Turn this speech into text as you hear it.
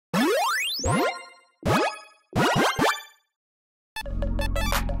Hey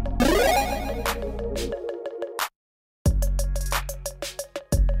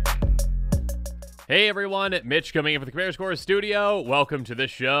everyone, Mitch coming in from the Commander Score Studio. Welcome to the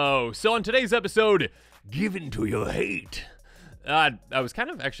show. So on today's episode, Given to Your Hate. I was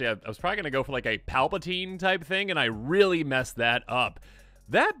probably going to go for like a Palpatine type thing, and I really messed that up.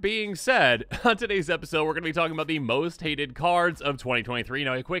 That being said, on today's episode, we're going to be talking about the most hated cards of 2023.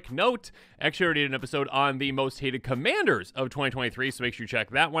 Now, a quick note, actually already did an episode on the most hated commanders of 2023, so make sure you check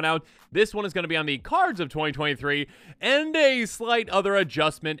that one out. This one is going to be on the cards of 2023, and a slight other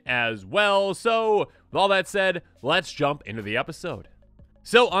adjustment as well. So, with all that said, let's jump into the episode.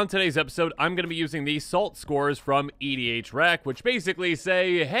 So on today's episode, I'm going to be using the SALT scores from EDH Rec, which basically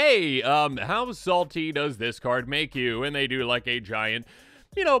say, hey, how salty does this card make you? And they do like a giant,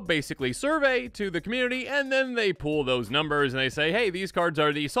 basically survey to the community, and then they pull those numbers and they say, hey, these cards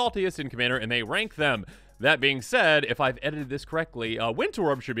are the saltiest in Commander, and they rank them. That being said, if I've edited this correctly, Winter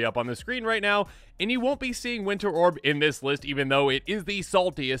Orb should be up on the screen right now, and you won't be seeing Winter Orb in this list, even though it is the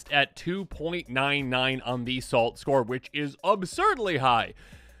saltiest at 2.99 on the SALT score, which is absurdly high.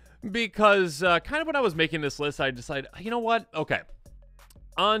 Because kind of when I was making this list, I decided, you know what? Okay.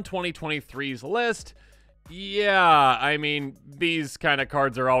 On 2023's list, yeah, I mean, these kind of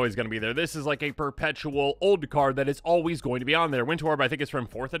cards are always going to be there. This is like a perpetual old card that is always going to be on there. Winter Orb, I think, is from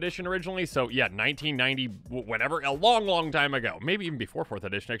 4th edition originally. So, yeah, 1990, whatever, a long, long time ago. Maybe even before 4th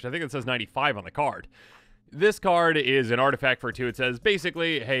edition, actually. I think it says 95 on the card. This card is an artifact for 2. It says,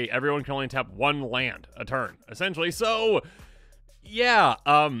 basically, hey, everyone can only tap 1 land a turn, essentially. So, yeah,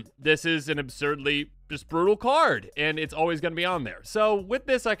 this is an absurdly just brutal card, and it's always going to be on there. So with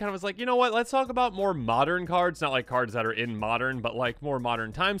this, I kind of was like, you know what, let's talk about more modern cards, not like cards that are in modern, but like more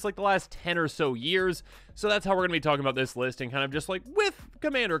modern times, like the last 10 or so years. So that's how we're going to be talking about this list, and kind of just like with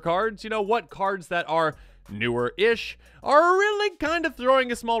Commander cards, what cards that are newer-ish are really kind of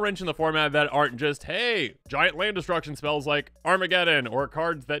throwing a small wrench in the format that aren't just, hey, giant land destruction spells like Armageddon, or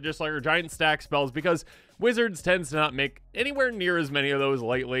cards that just like are giant stack spells, because Wizards tends to not make anywhere near as many of those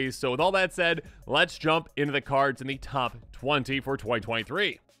lately. So with all that said, let's jump into the cards in the top 20 for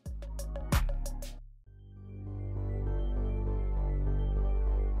 2023.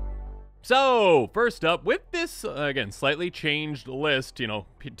 So, first up, with this, again, slightly changed list,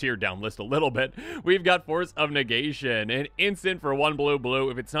 tiered down list a little bit, we've got Force of Negation, an instant for 1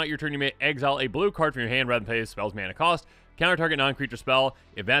 blue. If it's not your turn, you may exile a blue card from your hand rather than pay the spell's mana cost. Counter target non-creature spell.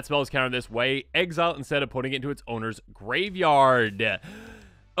 If that spell is countered this way, exile instead of putting it into its owner's graveyard.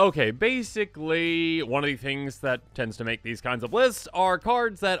 Okay, basically, one of the things that tends to make these kinds of lists are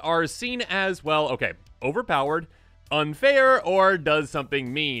cards that are seen as, well, okay, overpowered, unfair, or does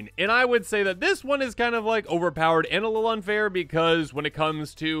something mean. And I would say that this one is kind of like overpowered and a little unfair, because when it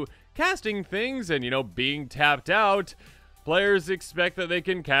comes to casting things and, being tapped out, players expect that they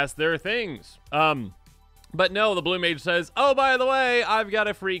can cast their things. But no, the Blue Mage says, oh, by the way, I've got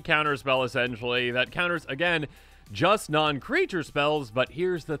a free counter spell, essentially, that counters, again, just non-creature spells. But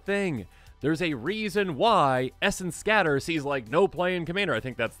here's the thing. There's a reason why Essence Scatter sees, like, no play in Commander. I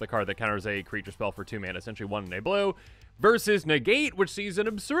think that's the card that counters a creature spell for 2 mana, essentially 1 in a blue, versus Negate, which sees an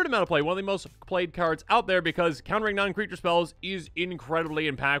absurd amount of play. One of the most played cards out there, because countering non-creature spells is incredibly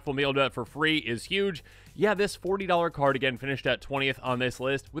impactful. Being able to do that for free is huge. Yeah, this $40 card, again, finished at 20th on this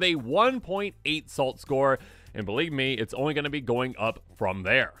list with a 1.8 SALT score. And believe me, it's only going to be going up from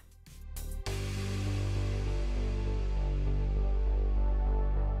there.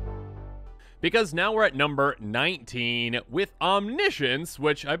 Because now we're at number 19 with Omniscience,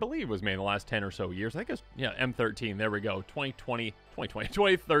 which I believe was made in the last 10 or so years. I think it's, yeah, M13. There we go.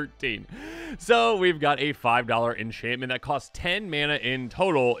 2013. So we've got a $5 enchantment that costs 10 mana in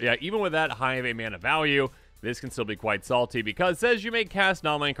total. Yeah, even with that high of a mana value, this can still be quite salty, because it says you may cast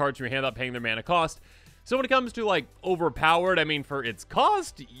non-land cards from your hand without paying their mana cost. So when it comes to, like, overpowered, I mean, for its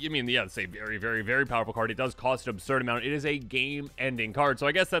cost, yeah, it's a very, very, very powerful card. It does cost an absurd amount. It is a game-ending card. So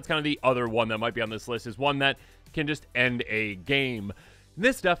I guess that's kind of the other one that might be on this list, is one that can just end a game.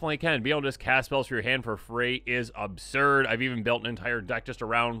 This definitely can. Being able to just cast spells for your hand for free is absurd. I've even built an entire deck just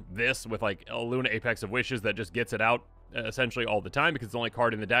around this with, like, a Luna Apex of Wishes that just gets it out essentially all the time, because it's the only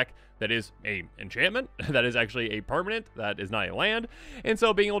card in the deck that is a enchantment, that is actually a permanent, that is not a land. And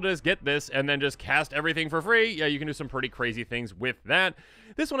so being able to just get this and then just cast everything for free, yeah, you can do some pretty crazy things with that.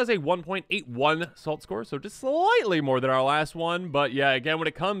 This one has a 1.81 SALT score, so just slightly more than our last one. But yeah, again, when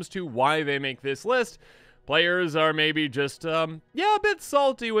it comes to why they make this list, players are maybe just, yeah, a bit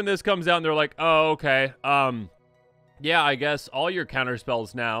salty when this comes out and they're like, oh, okay, yeah, I guess all your counter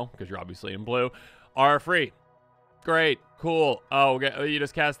spells now, because you're obviously in blue, are free. great, cool. Oh, okay. Oh, you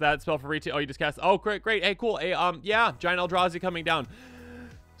just cast that spell for retail. Oh, you just cast. Oh, great, great. Hey, cool. Hey, yeah, Giant Eldrazi coming down.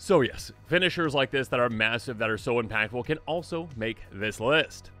 So yes, finishers like this that are massive, that are so impactful, can also make this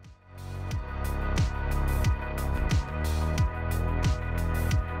list.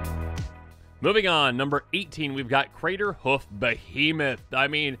 Moving on, number 18, we've got Crater Hoof Behemoth. I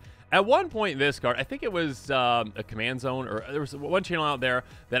mean, at one point, this card, I think it was a command zone, or there was one channel out there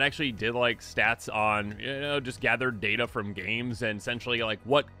that actually did like stats on, you know, just gathered data from games and essentially like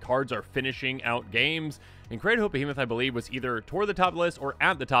what cards are finishing out games. And Crater Hoof Behemoth, I believe, was either toward the top of the list or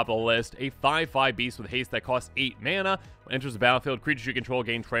at the top of the list. A 5/5 beast with haste that costs 8 mana. When it enters the battlefield, creatures you control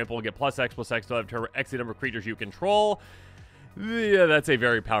gain trample and get +X/+X to have X the number of creatures you control. Yeah, that's a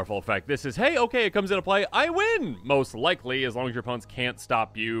very powerful effect. This is, hey, okay, it comes into play, I win, most likely, as long as your opponents can't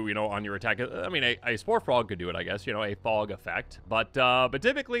stop you, you know, on your attack. I mean, a Spore Frog could do it, I guess, you know, a fog effect. But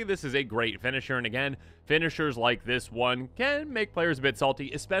typically, this is a great finisher, and again, finishers like this one can make players a bit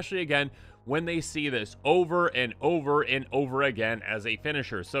salty, especially, again, when they see this over and over and over again as a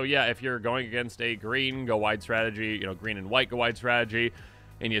finisher. So, yeah, if you're going against a green go-wide strategy, you know, green and white go-wide strategy,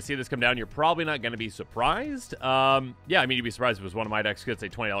 and you see this come down, you're probably not going to be surprised. Yeah, I mean, you'd be surprised if it was one of my decks because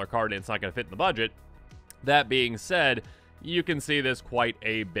it's a $20 card and it's not going to fit in the budget. That being said, you can see this quite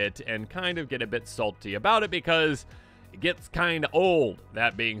a bit and kind of get a bit salty about it because it gets kind of old.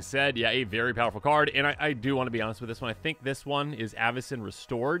 That being said, yeah, a very powerful card. And I do want to be honest with this one. I think this one is Avacyn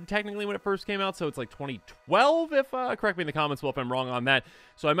Restored, technically, when it first came out. So it's like 2012, if, correct me in the comments if I'm wrong on that.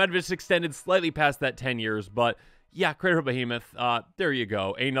 So I might have just extended slightly past that 10 years, but yeah, Crater Hoof Behemoth, there you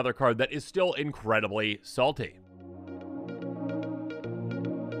go. Another card that is still incredibly salty.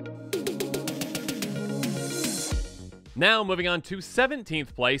 Now, moving on to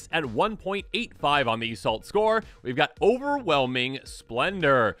 17th place at 1.85 on the Salt score, we've got Overwhelming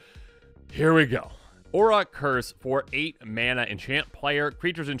Splendor. Here we go. Aura Curse for 8 mana. Enchant player.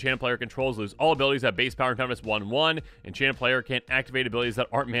 Creatures enchanted player controls lose all abilities at base power and toughness 1/1. Enchanted player can't activate abilities that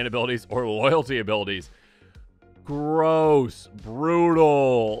aren't mana abilities or loyalty abilities. Gross,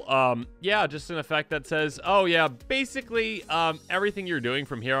 brutal. Yeah, just an effect that says, oh yeah, basically, everything you're doing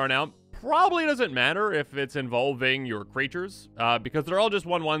from here on out probably doesn't matter if it's involving your creatures, because they're all just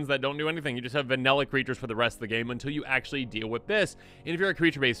 1/1s that don't do anything. You just have vanilla creatures for the rest of the game until you actually deal with this. And if you're a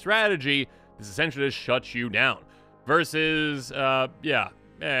creature-based strategy, this essentially just shuts you down. Versus, yeah,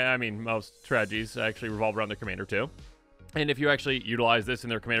 I mean, most strategies actually revolve around their commander too. And if you actually utilize this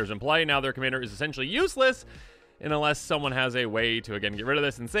and their commander's in play, now their commander is essentially useless. And unless someone has a way to, again, get rid of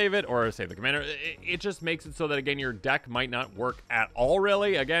this and save it, or save the commander, it just makes it so that, again, your deck might not work at all,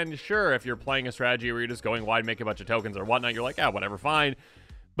 really. Again, sure, if you're playing a strategy where you're just going wide, making a bunch of tokens or whatnot, you're like, ah, whatever, fine.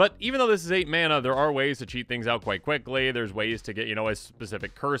 But even though this is 8 mana, there are ways to cheat things out quite quickly. There's ways to get, you know, a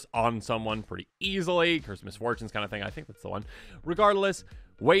specific curse on someone pretty easily. Curse of Misfortunes kind of thing. I think that's the one. Regardless,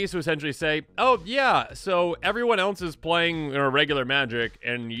 ways to essentially say, oh, yeah, so everyone else is playing regular Magic,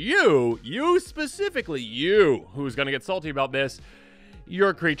 and you specifically, you, who's going to get salty about this,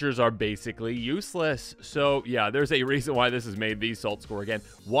 your creatures are basically useless. So, yeah, there's a reason why this has made the Salt score again.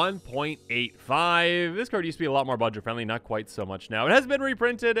 1.85. This card used to be a lot more budget-friendly, not quite so much now. It has been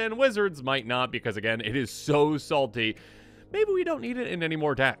reprinted, and Wizards might not, because, again, it is so salty. Maybe we don't need it in any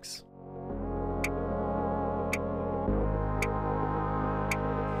more decks.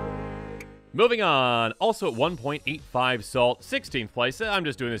 Moving on, also at 1.85 Salt, 16th place. I'm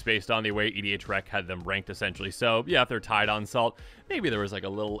just doing this based on the way EDH Rec had them ranked, essentially. So, yeah, if they're tied on Salt, maybe there was like a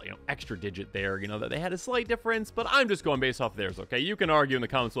little, extra digit there, that they had a slight difference, but I'm just going based off theirs, okay? You can argue in the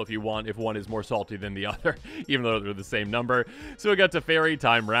comments if you want if one is more salty than the other, even though they're the same number. So we got Teferi,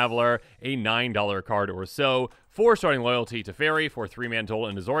 Time Raveler, a $9 card or so. 4 starting loyalty to Teferi for 3-man total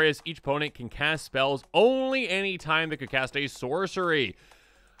and Azorius. Each opponent can cast spells only any time they could cast a sorcery.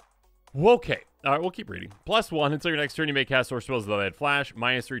 Okay, all right, we'll keep reading. +1, until your next turn, you may cast source spells though they had flash.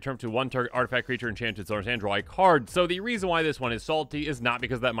 -3, turn to 1 target artifact creature, enchanted source, and draw a card. So the reason why this one is salty is not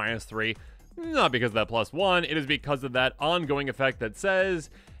because of that -3, not because of that +1. It is because of that ongoing effect that says,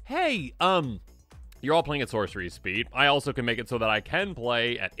 hey, you're all playing at sorcery speed. I also can make it so that I can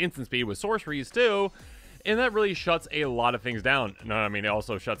play at instant speed with sorceries too. And that really shuts a lot of things down. No, I mean, it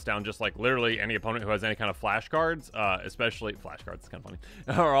also shuts down just like literally any opponent who has any kind of flash cards, especially flash cards, it's kind of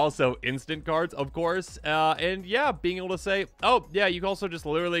funny, or also instant cards, of course. And yeah, being able to say, oh, yeah, you also just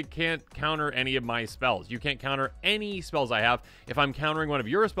literally can't counter any of my spells. You can't counter any spells I have. If I'm countering one of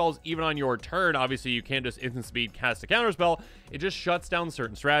your spells, even on your turn, obviously you can't just instant speed cast a counter spell. It just shuts down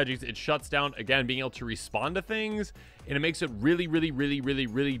certain strategies. It shuts down, again, being able to respond to things. And it makes it really, really, really, really,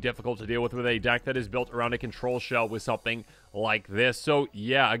 really difficult to deal with a deck that is built around a control shell with something like this. So,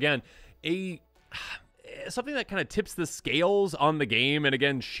 yeah, again, something that kind of tips the scales on the game and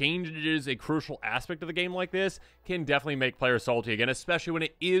again changes a crucial aspect of the game like this can definitely make players salty again, especially when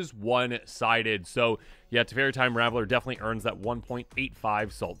it is one-sided. So yeah, Teferi Time Raveler definitely earns that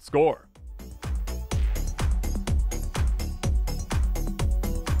 1.85 salt score.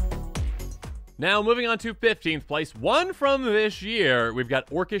 Now, moving on to 15th place, one from this year, we've got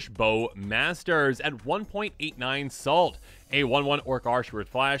Orcish Bow Masters at 1.89 salt. A 1/1 Orc Archer with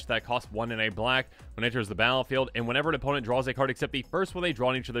Flash that costs 1 and a black when it enters the battlefield, and whenever an opponent draws a card except the first one they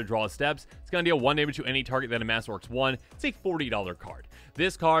draw in each of their draw steps, it's going to deal 1 damage to any target that amass Orcs 1. It's a $40 card.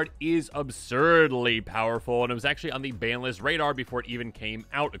 This card is absurdly powerful, and it was actually on the ban list radar before it even came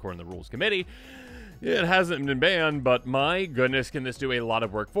out, according to the Rules Committee. It hasn't been banned, but my goodness, can this do a lot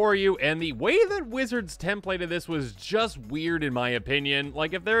of work for you? And the way that Wizards templated this was just weird in my opinion.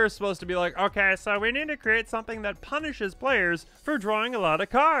 Like, if they're supposed to be like, okay, so we need to create something that punishes players for drawing a lot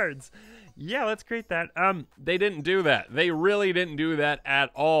of cards. Yeah, let's create that. They didn't do that. They really didn't do that at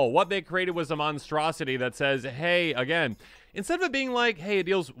all. What they created was a monstrosity that says, hey, again, instead of it being like, hey, it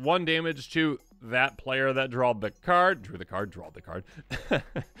deals 1 damage to that player that drew the card.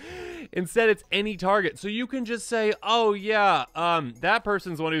 Instead, it's any target. So you can just say, oh yeah, that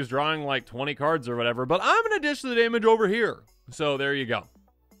person's the one who's drawing like 20 cards or whatever, but I'm going to dish the damage over here. So there you go.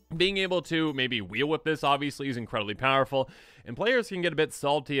 Being able to maybe wheel with this obviously is incredibly powerful, and players can get a bit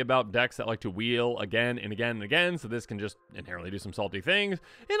salty about decks that like to wheel again and again and again, so this can just inherently do some salty things,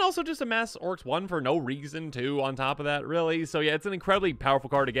 and also just amass Orcs 1 for no reason too on top of that, really. So yeah, it's an incredibly powerful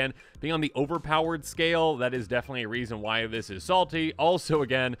card. Again, being on the overpowered scale, that is definitely a reason why this is salty. Also,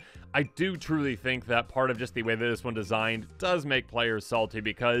 again, I do truly think that part of just the way that this one designed does make players salty,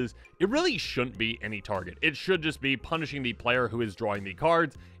 because it really shouldn't be any target. It should just be punishing the player who is drawing the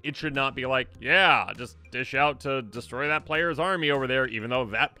cards. It should not be like, yeah, just dish out to destroy that player's army over there, even though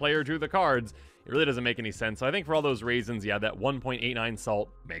that player drew the cards. It really doesn't make any sense. So I think for all those reasons, yeah, that 1.89 salt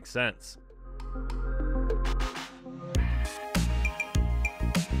makes sense.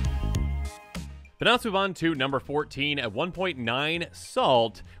 But now let's move on to number 14 at 1.9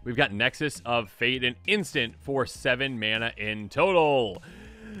 salt. We've got Nexus of Fate, an instant for 7 mana in total.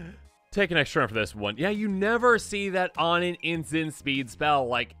 Take an extra turn for this one. Yeah, you never see that on an instant speed spell,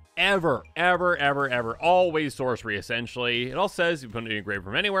 like ever. Always sorcery, essentially. It all says you put it in a grave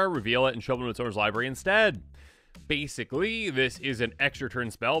from anywhere, reveal it, and show them its owner's library instead. Basically, this is an extra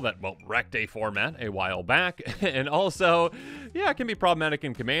turn spell that, well, wrecked a format a while back, and also, yeah, it can be problematic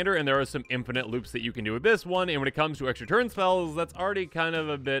in Commander, and there are some infinite loops that you can do with this one, and when it comes to extra turn spells, that's already kind of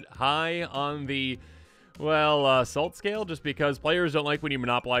a bit high on the, well, salt scale, just because players don't like when you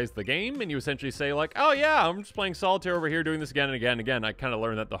monopolize the game, and you essentially say, like, oh yeah, I'm just playing Solitaire over here, doing this again and again and again. I kind of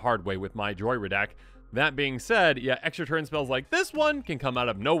learned that the hard way with my Droid deck. That being said, yeah, extra turn spells like this one can come out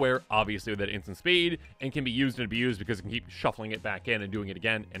of nowhere, obviously with that instant speed, and can be used and abused because it can keep shuffling it back in and doing it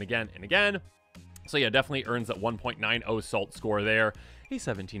again and again and again. So yeah, definitely earns that 1.90 salt score there. A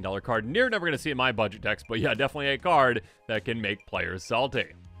 $17 card. Never going to see it in my budget decks, but yeah, definitely a card that can make players salty.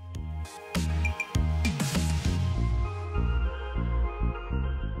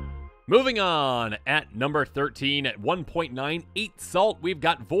 Moving on, at number 13 at 1.98 salt, we've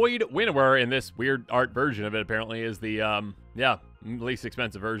got Void Winnower, and this weird art version of it apparently is the, yeah, least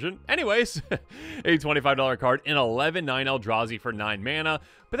expensive version. Anyways, a $25 card, an 11/9 Eldrazi for 9 mana,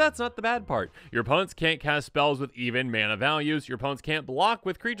 but that's not the bad part. Your opponents can't cast spells with even mana values. Your opponents can't block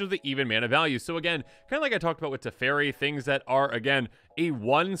with creatures with even mana values. So again, kind of like I talked about with Teferi, things that are, again, a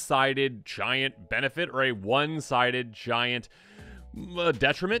one-sided giant benefit or a one-sided giant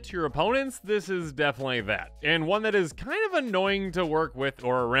detriment to your opponents. This is definitely that, and one that is kind of annoying to work with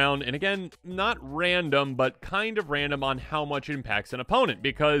or around, and again, not random, but kind of random on how much it impacts an opponent,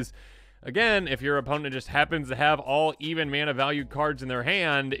 because again, if your opponent just happens to have all even mana valued cards in their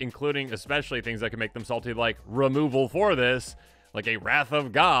hand, including especially things that can make them salty, like removal for this, like a Wrath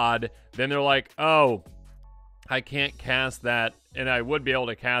of God, then they're like, oh, I can't cast that, and I would be able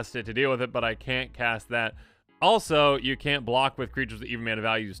to cast it to deal with it, but I can't cast that. Also, you can't block with creatures with even mana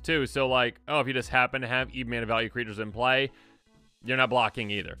values too. So like, oh, if you just happen to have even mana value creatures in play, you're not blocking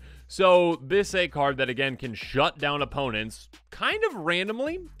either. So this is a card that, again, can shut down opponents kind of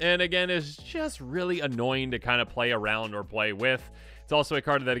randomly, and again, is just really annoying to kind of play around or play with. It's also a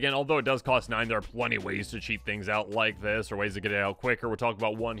card that, again, although it does cost 9, there are plenty of ways to cheat things out like this, or ways to get it out quicker. We'll talk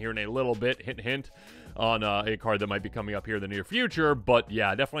about one here in a little bit, hint, hint, on a card that might be coming up here in the near future. But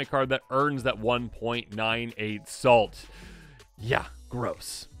yeah, definitely a card that earns that 1.98 salt. Yeah,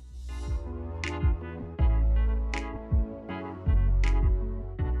 gross.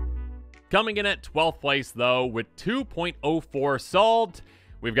 Coming in at 12th place, though, with 2.04 salt,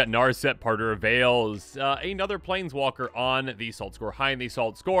 we've got Narset, Parter of Veils, another Planeswalker on the Salt score, high in the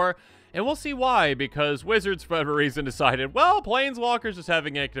Salt score. And we'll see why, because Wizards, for whatever reason, decided, well, Planeswalkers just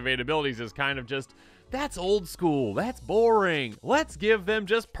having activated abilities is kind of just, that's old school, that's boring. Let's give them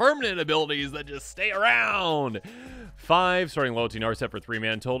just permanent abilities that just stay around. 5, starting loyalty Narset for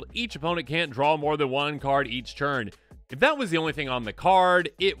 3-mana total. Each opponent can't draw more than 1 card each turn. If that was the only thing on the card,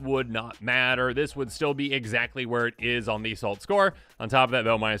 it would not matter. This would still be exactly where it is on the Salt score. On top of that,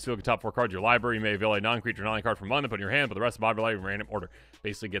 though, minus 2, look at top 4 cards of your library. You may reveal a non-creature non-card from one and put in your hand, but the rest of the bottom of your library in random order.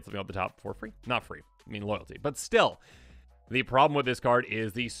 Basically get something off the top for free. Not free. I mean, loyalty. But still, the problem with this card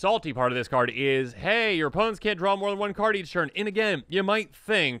is the salty part of this card is, hey, your opponents can't draw more than 1 card each turn. And again, you might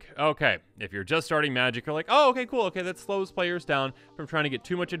think, okay, if you're just starting Magic, you're like, oh, okay, cool. Okay, that slows players down from trying to get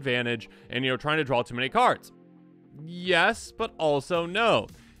too much advantage and, trying to draw too many cards. Yes, but also no,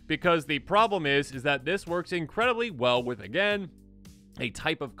 because the problem is that this works incredibly well with, again, a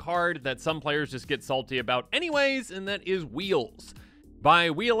type of card that some players just get salty about anyways, and that is wheels. By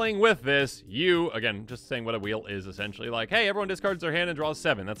wheeling with this, you, again, just saying what a wheel is essentially, like, hey, everyone discards their hand and draws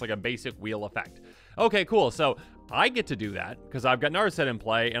 7. That's like a basic wheel effect. Okay, cool. So I get to do that because I've got Narset in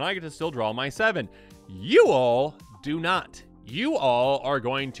play, and I get to still draw my 7. You all do not. You all are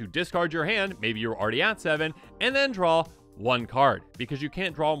going to discard your hand, maybe you're already at 7, and then draw 1 card, because you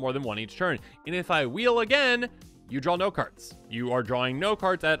can't draw more than 1 each turn. And if I wheel again, you draw no cards. You are drawing no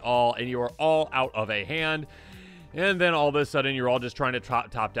cards at all, and you are all out of a hand. And then all of a sudden, you're all just trying to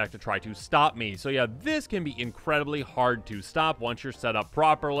top deck to try to stop me. So yeah, this can be incredibly hard to stop once you're set up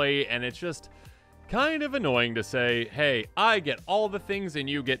properly, and it's just kind of annoying to say, hey, I get all the things and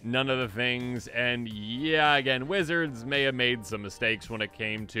you get none of the things. And yeah, again, Wizards may have made some mistakes when it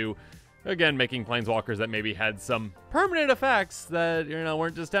came to, again, making Planeswalkers that maybe had some permanent effects that,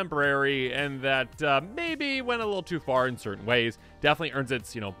 weren't just temporary, and that maybe went a little too far in certain ways. Definitely earns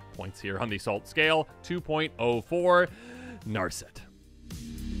its, points here on the Salt scale. 2.04, Narset.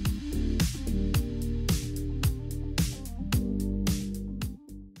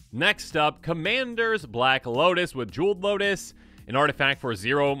 Next up, Commander's Black Lotus with Jeweled Lotus. An artifact for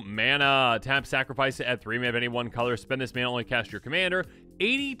 0 mana. Tap, sacrifice it at 3 mana of any one color. Spend this mana, only cast your commander.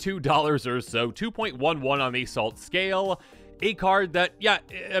 $82 or so. 2.11 on the Salt scale. A card that, yeah,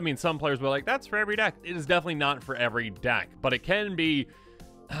 I mean, some players will be like, that's for every deck. It is definitely not for every deck, but it can be,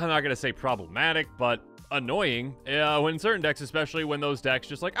 I'm not going to say problematic, but annoying when certain decks, especially when those decks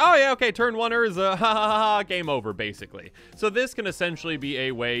just like, oh yeah, okay, turn 1 Urza, ha ha ha, game over, basically. So this can essentially be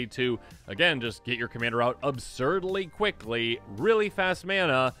a way to, again, just get your commander out absurdly quickly, really fast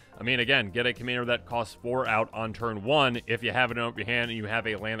mana. I mean, again, get a commander that costs 4 out on turn 1 if you have it in your hand and you have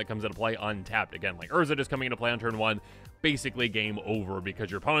a land that comes into play untapped. Again, like Urza just coming into play on turn 1, basically game over,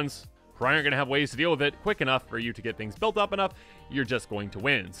 because your opponents probably aren't going to have ways to deal with it quick enough for you to get things built up enough. You're just going to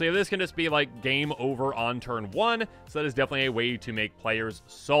win. So yeah, this can just be like game over on turn 1. So that is definitely a way to make players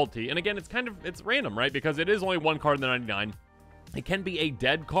salty. And again, it's random, right? Because it is only 1 card in the 99. It can be a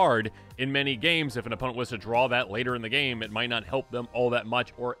dead card in many games. If an opponent was to draw that later in the game, it might not help them all that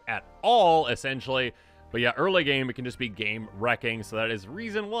much or at all, essentially. But yeah, early game, it can just be game wrecking. So that is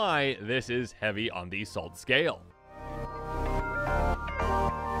reason why this is heavy on the Salt scale.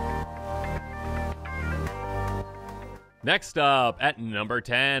 Next up, at number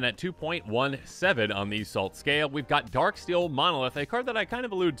 10, at 2.17 on the Salt scale, we've got Darksteel Monolith, a card that I kind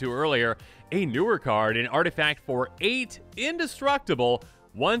of alluded to earlier, a newer card, an artifact for 8, indestructible.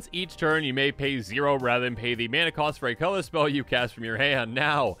 Once each turn, you may pay 0 rather than pay the mana cost for a color spell you cast from your hand.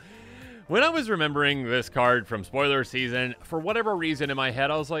 Now, when I was remembering this card from spoiler season, for whatever reason in my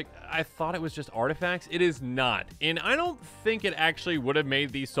head, I was like, I thought it was just artifacts. It is not. And I don't think it actually would have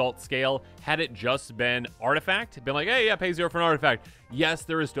made the Salt scale had it just been artifact. Been like, hey, yeah, pay 0 for an artifact. Yes,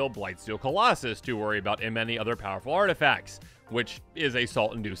 there is still Blightsteel Colossus to worry about and many other powerful artifacts, which is a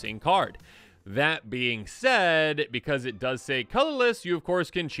Salt-inducing card. That being said, because it does say colorless, you of course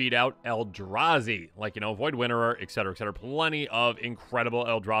can cheat out Eldrazi, like, Void Winterer, etc., etc. Plenty of incredible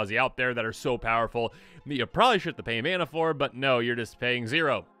Eldrazi out there that are so powerful that you probably should have to pay mana for, but no, you're just paying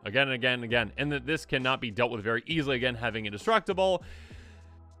 0 again and again and again. And that this cannot be dealt with very easily, again, having indestructible.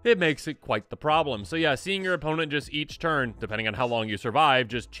 It makes it quite the problem. So yeah, seeing your opponent just each turn, depending on how long you survive,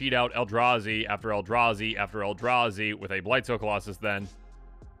 just cheat out Eldrazi after Eldrazi after Eldrazi with a Blightsteel Colossus then,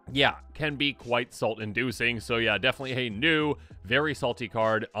 yeah, can be quite salt-inducing. So yeah, definitely a new, very salty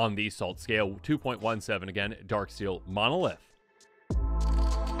card on the Salt scale. 2.17, again, Darksteel Monolith.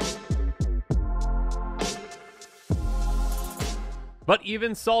 But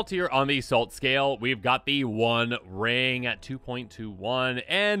even saltier on the Salt scale, we've got the One Ring at 2.21.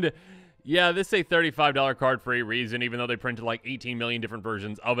 And Yeah, this is a $35 card for a reason, even though they printed like 18 million different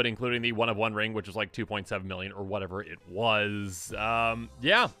versions of it, including the 1 of 1 ring, which was like 2.7 million or whatever it was.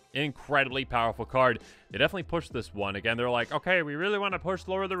 Yeah, incredibly powerful card. They definitely pushed this one. Again, they're like, okay, we really want to push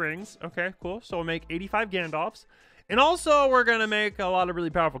Lord of the Rings. Okay, cool. So we'll make 85 Gandalfs. And also, we're going to make a lot of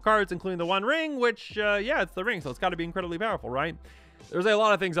really powerful cards, including the One Ring, which, yeah, it's the ring, so it's got to be incredibly powerful, right? There's a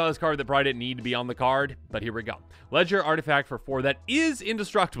lot of things on this card that probably didn't need to be on the card, but here we go. Ledger artifact for 4 that is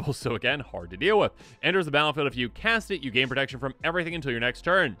indestructible, so again, hard to deal with. Enters the battlefield. If you cast it, you gain protection from everything until your next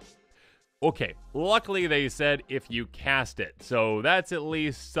turn. Okay, luckily they said if you cast it, so that's at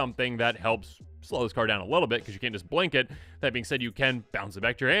least something that helps slow this card down a little bit, because you can't just blink it. That being said, you can bounce it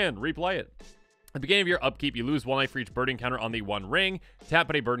back to your hand, replay it. At the beginning of your upkeep, you lose 1 life for each bird encounter on the One Ring. Tap,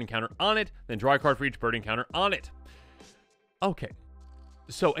 put a bird encounter on it, then draw a card for each bird encounter on it. Okay,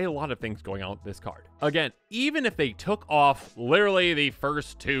 so a lot of things going on with this card. Again, even if they took off literally the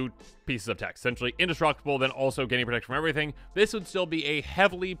first 2 pieces of text, essentially indestructible, then also gaining protection from everything, this would still be a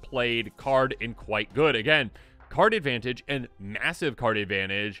heavily played card and quite good. Again, card advantage and massive card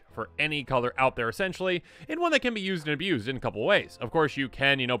advantage for any color out there, essentially, and one that can be used and abused in a couple ways. Of course, you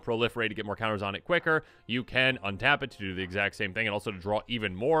can, proliferate to get more counters on it quicker. You can untap it to do the exact same thing and also to draw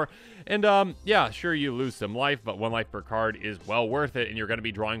even more. And, yeah, sure, you lose some life, but 1 life per card is well worth it, and you're going to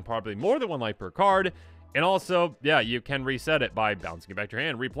be drawing probably more than 1 life per card. And also, yeah, you can reset it by bouncing it back to your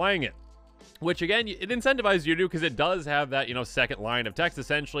hand, replaying it. Which, again, it incentivizes you to do, because it does have that, second line of text,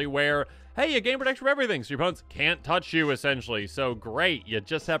 essentially, where, hey, you gain protection from everything, so your opponents can't touch you, essentially. So, great, you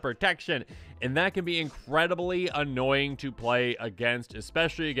just have protection. And that can be incredibly annoying to play against,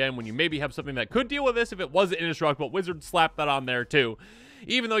 especially, again, when you maybe have something that could deal with this if it wasn't indestructible. Wizard slap that on there, too.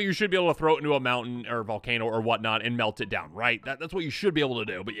 Even though you should be able to throw it into a mountain or volcano or whatnot and melt it down, right? That's what you should be able to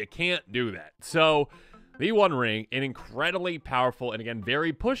do, but you can't do that. So the One Ring, an incredibly powerful and, again,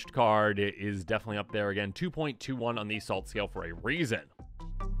 very pushed card, is definitely up there. Again, 2.21 on the salt scale for a reason.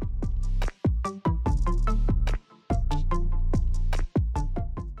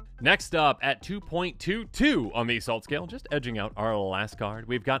 Next up, at 2.22 on the salt scale, just edging out our last card,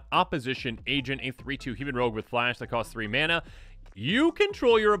 we've got Opposition Agent, a 3/2 human rogue with flash that costs 3 mana. You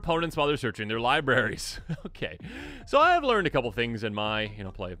control your opponents while they're searching their libraries. Okay, so I've learned a couple things in my,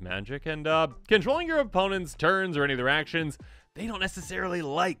 play of Magic, and controlling your opponent's turns or any of their actions, they don't necessarily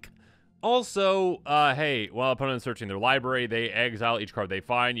like. Also, hey, while opponents searching their library, they exile each card they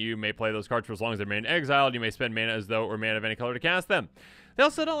find. You may play those cards for as long as they're remain exiled. You may spend mana as though it were mana of any color to cast them. They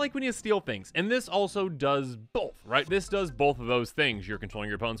also don't like when you steal things, and this also does both, right? This does both of those things. You're controlling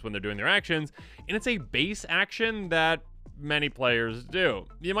your opponents when they're doing their actions, and it's a base action that many players do.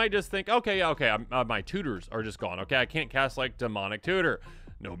 You might just think, okay, my tutors are just gone. Okay, I can't cast like Demonic Tutor.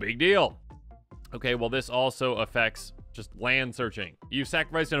 No big deal. Okay, well, this also affects just land searching. You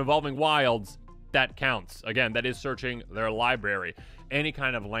sacrificed an Evolving Wilds, that counts. Again, that is searching their library. Any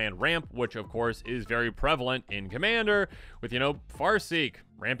kind of land ramp, which of course is very prevalent in Commander with, Farseek,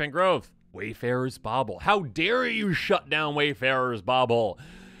 Rampant Growth, Wayfarer's Bauble. How dare you shut down Wayfarer's Bauble?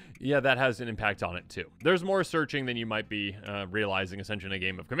 Yeah, that has an impact on it too. There's more searching than you might be realizing, essentially, in a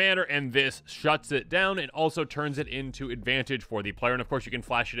game of Commander, and this shuts it down and also turns it into advantage for the player. And of course, you can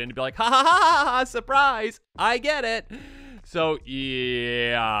flash it in to be like, ha ha ha ha, surprise, I get it. So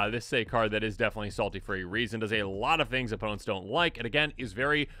yeah, this is a card that is definitely salty for a reason. Does a lot of things opponents don't like, and again, is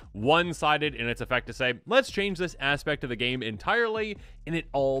very one-sided in its effect to say, let's change this aspect of the game entirely, and it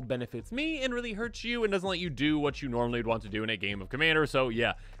all benefits me and really hurts you and doesn't let you do what you normally would want to do in a game of Commander. So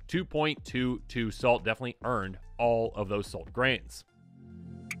yeah, 2.22 salt, definitely earned all of those salt grains.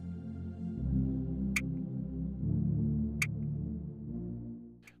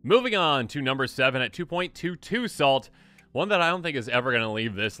 Moving on to number 7 at 2.22 salt. One that I don't think is ever going to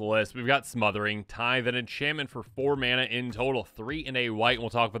leave this list. We've got Smothering, Tithe, an enchantment for 4 mana in total, 3 and a white. And we'll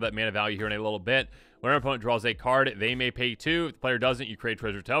talk about that mana value here in a little bit. When our opponent draws a card, they may pay 2. If the player doesn't, you create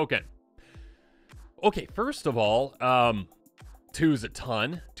treasure token. Okay, first of all, 2's a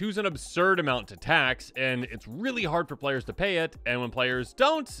ton. 2's an absurd amount to tax, and it's really hard for players to pay it. And when players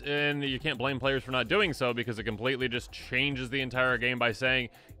don't, and you can't blame players for not doing so, because it completely just changes the entire game by saying,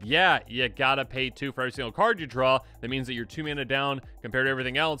 yeah, you gotta pay 2 for every single card you draw. That means that you're 2 mana down compared to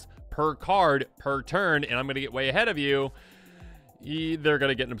everything else per card per turn, and I'm gonna get way ahead of you. They're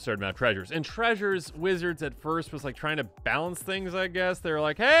gonna get an absurd amount of treasures. And treasures, Wizards at first was like trying to balance things, I guess. They're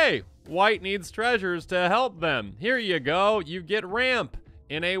like, hey, white needs treasures to help them. Here you go, you get ramp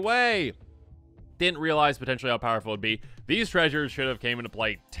in a way. Didn't realize potentially how powerful it would be. These treasures should have came into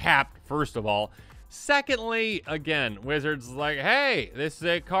play tapped, first of all. Secondly, again, Wizards like, hey, this is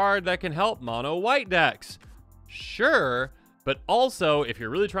a card that can help mono white decks. Sure, But also, if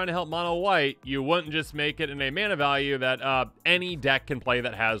you're really trying to help mono white, you wouldn't just make it in a mana value that any deck can play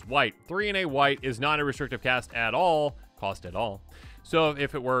that has white. 3 in a white is not a restrictive cost at all. So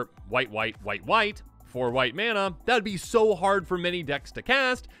if it were white, 4 white mana, that'd be so hard for many decks to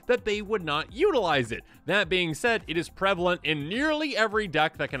cast that they would not utilize it. That being said, it is prevalent in nearly every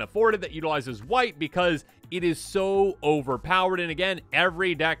deck that can afford it that utilizes white because it is so overpowered. And again,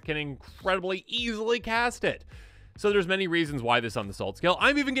 every deck can incredibly easily cast it. So there's many reasons why this on the salt scale.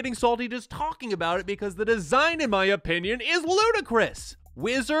 I'm even getting salty just talking about it because the design, in my opinion, is ludicrous.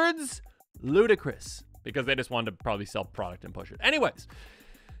 Wizards, ludicrous. Because they just wanted to probably sell product and push it. Anyways,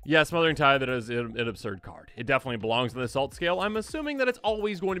 yeah, Smothering Tithe, that is an absurd card. It definitely belongs on the salt scale. I'm assuming that it's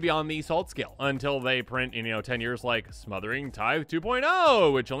always going to be on the salt scale until they print in, 10 years like Smothering Tithe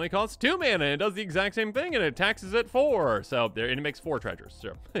 2.0, which only costs 2 mana and does the exact same thing and it taxes it 4. So there, and it makes 4 treasures.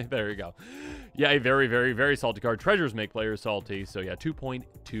 So there you go. Yeah, a very, very, very salty card. Treasures make players salty. So yeah,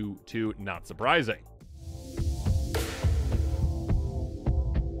 2.22, not surprising.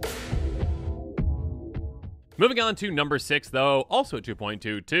 Moving on to number 6, though, also at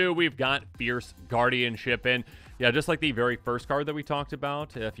 2.22, we've got Fierce Guardianship. And yeah, just like the very first card that we talked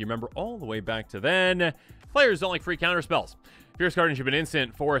about, if you remember all the way back to then, players don't like free counter spells. Fierce Guardianship, an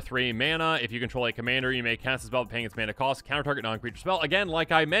instant for 3 mana. If you control a commander, you may cast a spell paying its mana cost, counter target non-creature spell. Again,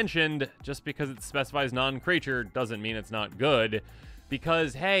 like I mentioned, just because it specifies non-creature doesn't mean it's not good.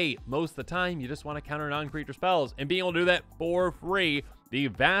 Because, hey, most of the time, you just want to counter non-creature spells. And being able to do that for free the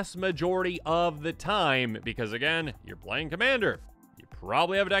vast majority of the time, because again, you're playing commander. You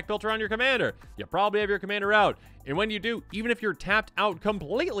probably have a deck built around your commander. You probably have your commander out. And when you do, even if you're tapped out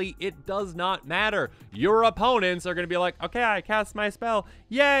completely, it does not matter. Your opponents are going to be like, okay, I cast my spell.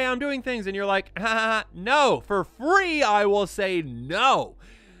 Yay, I'm doing things. And you're like, no, for free, I will say no.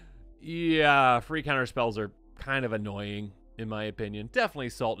 Yeah, free counter spells are kind of annoying, in my opinion. Definitely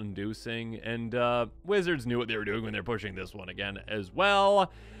salt-inducing, and Wizards knew what they were doing when they're pushing this one again as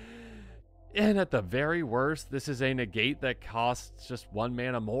well. And at the very worst, this is a negate that costs just 1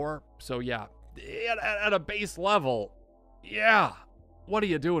 mana more. So yeah, at a base level, yeah, what are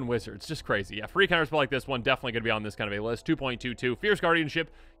you doing, Wizards? Just crazy. Yeah, free counterspell like this one, definitely going to be on this kind of a list. 2.22, Fierce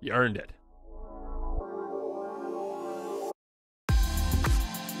Guardianship, you earned it.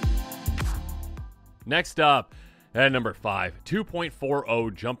 Next up, at number 5,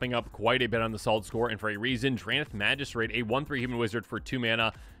 2.40, jumping up quite a bit on the salt score, and for a reason, Drannith Magistrate, a 1/3 human wizard for 2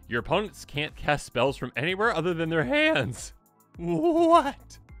 mana. Your opponents can't cast spells from anywhere other than their hands.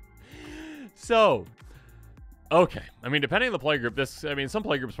 What? So, okay. I mean, depending on the play group, some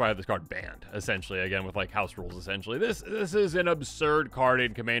play groups probably have this card banned, essentially, again, with like house rules, essentially. This is an absurd card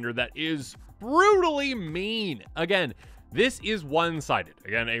in Commander that is brutally mean. Again, this is one-sided.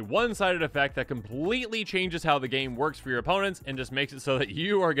 Again, a one-sided effect that completely changes how the game works for your opponents and just makes it so that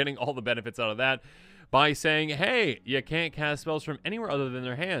you are getting all the benefits out of that by saying, hey, you can't cast spells from anywhere other than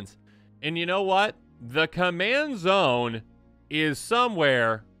their hands. And you know what? The command zone is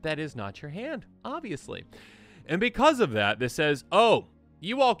somewhere that is not your hand, obviously. And because of that, this says, oh,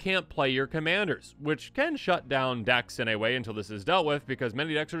 you all can't play your commanders, which can shut down decks in a way until this is dealt with, because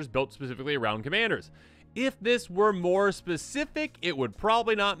many decks are just built specifically around commanders. If this were more specific, it would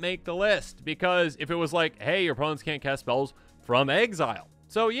probably not make the list, because if it was like, hey, your opponents can't cast spells from exile.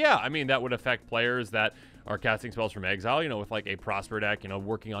 So yeah, I mean, that would affect players that are casting spells from exile, with like a Prosper deck,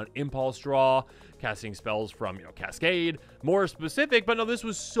 working on Impulse Draw, casting spells from, Cascade, more specific. But no, this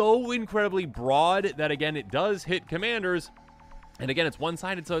was so incredibly broad that, again, it does hit commanders. And again, it's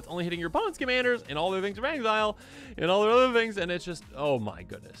one-sided, so it's only hitting your opponent's commanders and all their things from exile and all their other things. And it's just, oh my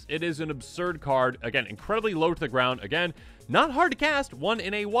goodness. It is an absurd card. Again, incredibly low to the ground. Again, not hard to cast, 1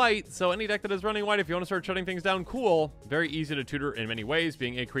 in a white. So any deck that is running white, if you want to start shutting things down, cool. Very easy to tutor in many ways,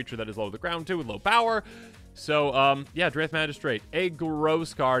 being a creature that is low to the ground too, with low power. So, yeah, Drannith Magistrate, a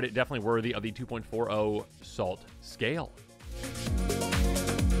gross card. Definitely worthy of the 2.40 salt scale.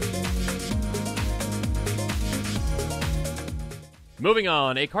 Moving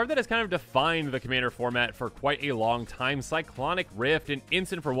on, a card that has kind of defined the Commander format for quite a long time, Cyclonic Rift, an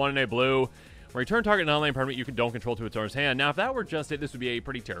instant for 1 in a blue. Return target non-land permanent you don't control to its owner's hand. Now, if that were just it, this would be a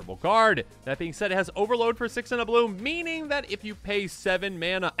pretty terrible card. That being said, it has Overload for 6 in a blue, meaning that if you pay 7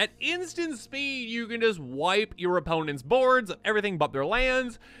 mana at instant speed, you can just wipe your opponent's boards of everything but their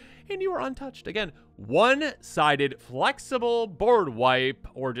lands, and you are untouched. Again, one-sided, flexible board wipe,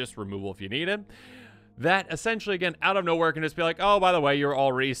 or just removal if you need it. That essentially, again, out of nowhere can just be like, oh, by the way, you're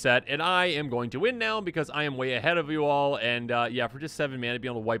all reset, and I am going to win now because I am way ahead of you all. And yeah, for just 7 mana,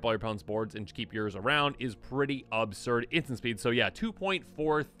 being able to wipe all your opponent's boards and keep yours around is pretty absurd instant speed. So yeah,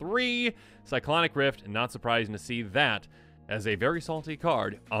 2.43 Cyclonic Rift, not surprising to see that as a very salty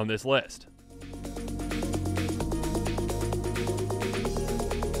card on this list.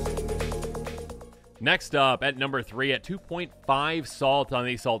 Next up, at number 3, at 2.5 salt on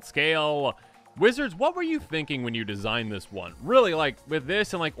the salt scale, Wizards, what were you thinking when you designed this one? Really, like, with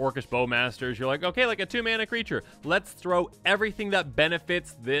this and, like, Orcish Bowmasters, you're like, okay, like a 2-mana creature. Let's throw everything that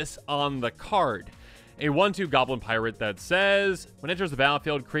benefits this on the card. A 1/2 Goblin Pirate that says, when it enters the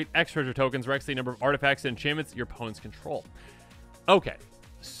battlefield, create X treasure tokens, or X the number of artifacts and enchantments your opponents control. Okay,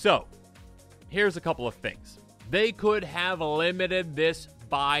 so, here's a couple of things. They could have limited this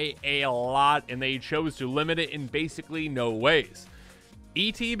by a lot, and they chose to limit it in basically no ways.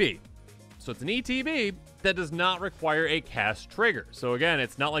 ETB. So it's an ETB that does not require a cast trigger. So again,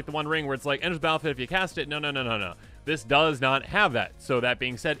 it's not like the One Ring where it's like, enters the battlefield if you cast it. No. This does not have that. So that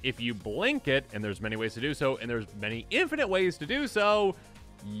being said, if you blink it, and there's many ways to do so, and there's many infinite ways to do so,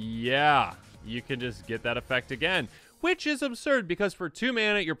 yeah, you can just get that effect again. Which is absurd, because for 2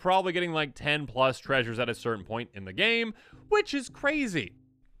 mana, you're probably getting like 10 plus treasures at a certain point in the game, which is crazy.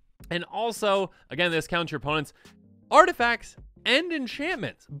 And also, again, this counts your opponent's artifacts and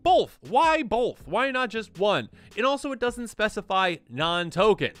enchantments. Both. Why both? Why not just one? And also, it doesn't specify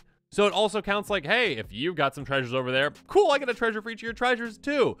non-token. So it also counts like, hey, if you've got some treasures over there, cool, I get a treasure for each of your treasures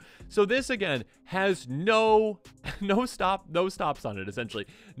too. So this, again, has no stops on it, essentially.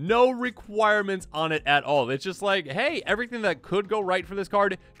 No requirements on it at all. It's just like, hey, everything that could go right for this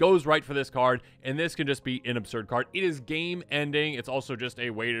card goes right for this card, and this can just be an absurd card. It is game ending. It's also just a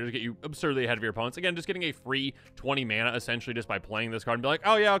way to get you absurdly ahead of your opponents. Again, just getting a free 20 mana, essentially, just by playing this card and be like,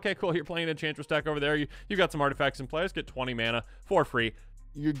 oh yeah, okay, cool, you're playing an Enchantress deck over there. You got some artifacts in play. Let's get 20 mana for free.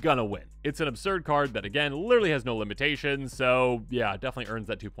 You're gonna win. It's an absurd card that, again, literally has no limitations, so yeah, definitely earns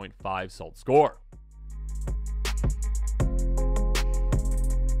that 2.5 salt score.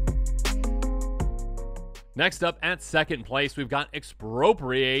 Next up, at second place, we've got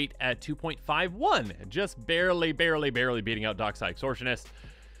Expropriate at 2.51, just barely beating out Dockside Extortionist.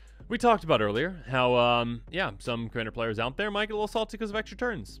 We talked about earlier how, yeah, some Commander players out there might get a little salty because of extra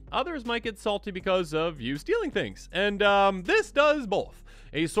turns. Others might get salty because of you stealing things, and this does both.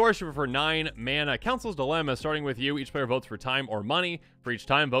 A sorcerer for 9 mana, Council's Dilemma, starting with you. Each player votes for time or money. For each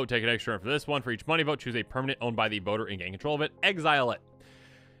time vote, take an extra turn for this one. For each money vote, choose a permanent owned by the voter and gain control of it. Exile it.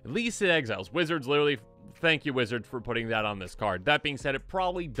 At least it exiles. Wizards, literally, thank you, Wizards, for putting that on this card. That being said, it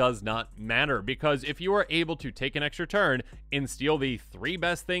probably does not matter, because if you are able to take an extra turn and steal the 3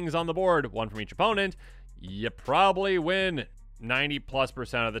 best things on the board, one from each opponent, you probably win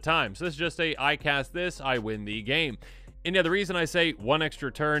 90+% of the time. So this is just a, I cast this, I win the game. And yeah, the reason I say 1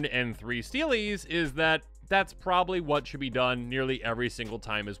 extra turn and 3 stealies is that that's probably what should be done nearly every single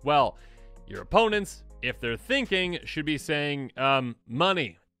time as well. Your opponents, if they're thinking, should be saying,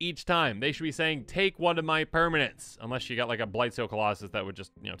 money each time. They should be saying, take one of my permanents. Unless you got like a Blightsteel Colossus that would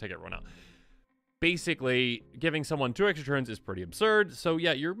just, you know, take everyone out. Basically, giving someone 2 extra turns is pretty absurd. So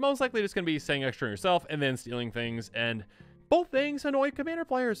yeah, you're most likely just going to be saying extra turn yourself and then stealing things. And both things annoy Commander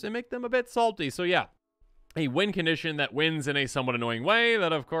players and make them a bit salty. So yeah, a win condition that wins in a somewhat annoying way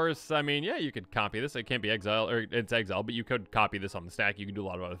that, of course, I mean, yeah, you could copy this. It can't be exile, or it's exile, but you could copy this on the stack. You can do a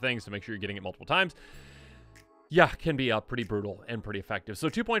lot of other things to make sure you're getting it multiple times. Yeah, can be pretty brutal and pretty effective. So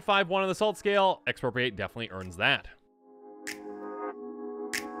 2.51 on the salt scale, Expropriate definitely earns that.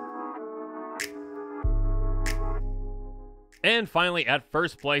 And finally, at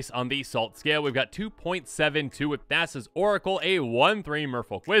first place on the salt scale, we've got 2.72 with Thassa's Oracle, a 1/3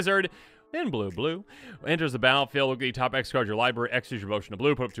 Merfolk Wizard. In blue. Enters the battlefield, look at the top X card of your library, X is your devotion to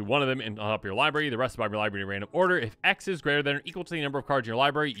blue, put up to one of them in on top of your library, the rest of your library in random order. If X is greater than or equal to the number of cards in your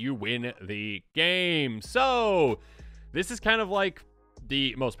library, you win the game. So, this is kind of like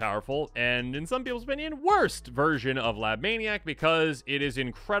the most powerful, and in some people's opinion, worst version of Lab Maniac, because it is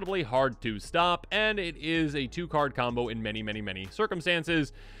incredibly hard to stop, and it is a 2-card combo in many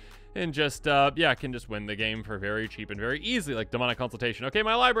circumstances. And just, yeah, can just win the game for very cheap and very easily, like Demonic Consultation. Okay,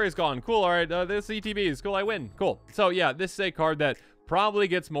 my library's gone. Cool, all right, this ETB is cool, I win. Cool. So, yeah, this is a card that probably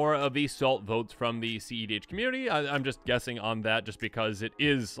gets more of the salt votes from the CEDH community. I'm just guessing on that just because it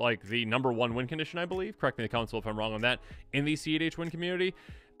is, like, the #1 win condition, I believe. Correct me in the council if I'm wrong on that, in the CEDH win community.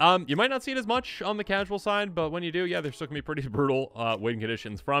 You might not see it as much on the casual side, but when you do, yeah, there's still gonna be pretty brutal win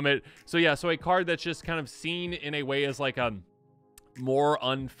conditions from it. So, yeah, so a card that's just kind of seen in a way as, like, more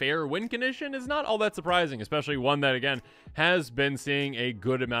unfair win condition is not all that surprising, especially one that, again, has been seeing a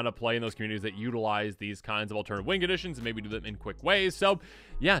good amount of play in those communities that utilize these kinds of alternative win conditions and maybe do them in quick ways. So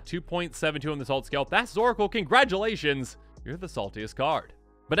yeah, 2.72 on the salt scale. That's Oracle. Congratulations, you're the saltiest card.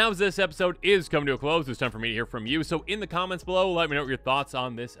 But now as this episode is coming to a close, it's time for me to hear from you. So in the comments below, let me know what your thoughts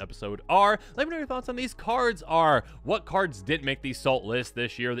on this episode are. Let me know what your thoughts on these cards are. What cards didn't make the Salt list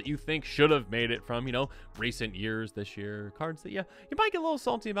this year that you think should have made it from, you know, recent years this year? Cards that you might get a little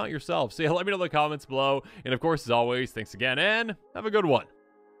salty about yourself. So yeah, let me know in the comments below. And of course, as always, thanks again and have a good one.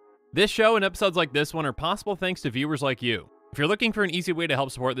 This show and episodes like this one are possible thanks to viewers like you. If you're looking for an easy way to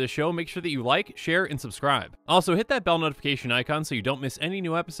help support this show, make sure that you like, share, and subscribe. Also, hit that bell notification icon so you don't miss any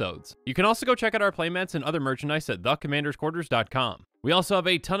new episodes. You can also go check out our playmats and other merchandise at thecommandersquarters.com. We also have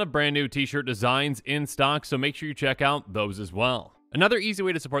a ton of brand new t-shirt designs in stock, so make sure you check out those as well. Another easy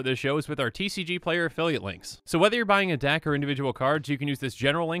way to support this show is with our TCG Player affiliate links. So whether you're buying a deck or individual cards, you can use this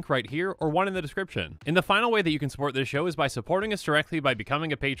general link right here or one in the description. And the final way that you can support this show is by supporting us directly by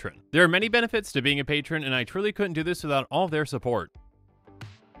becoming a patron. There are many benefits to being a patron, and I truly couldn't do this without all of their support.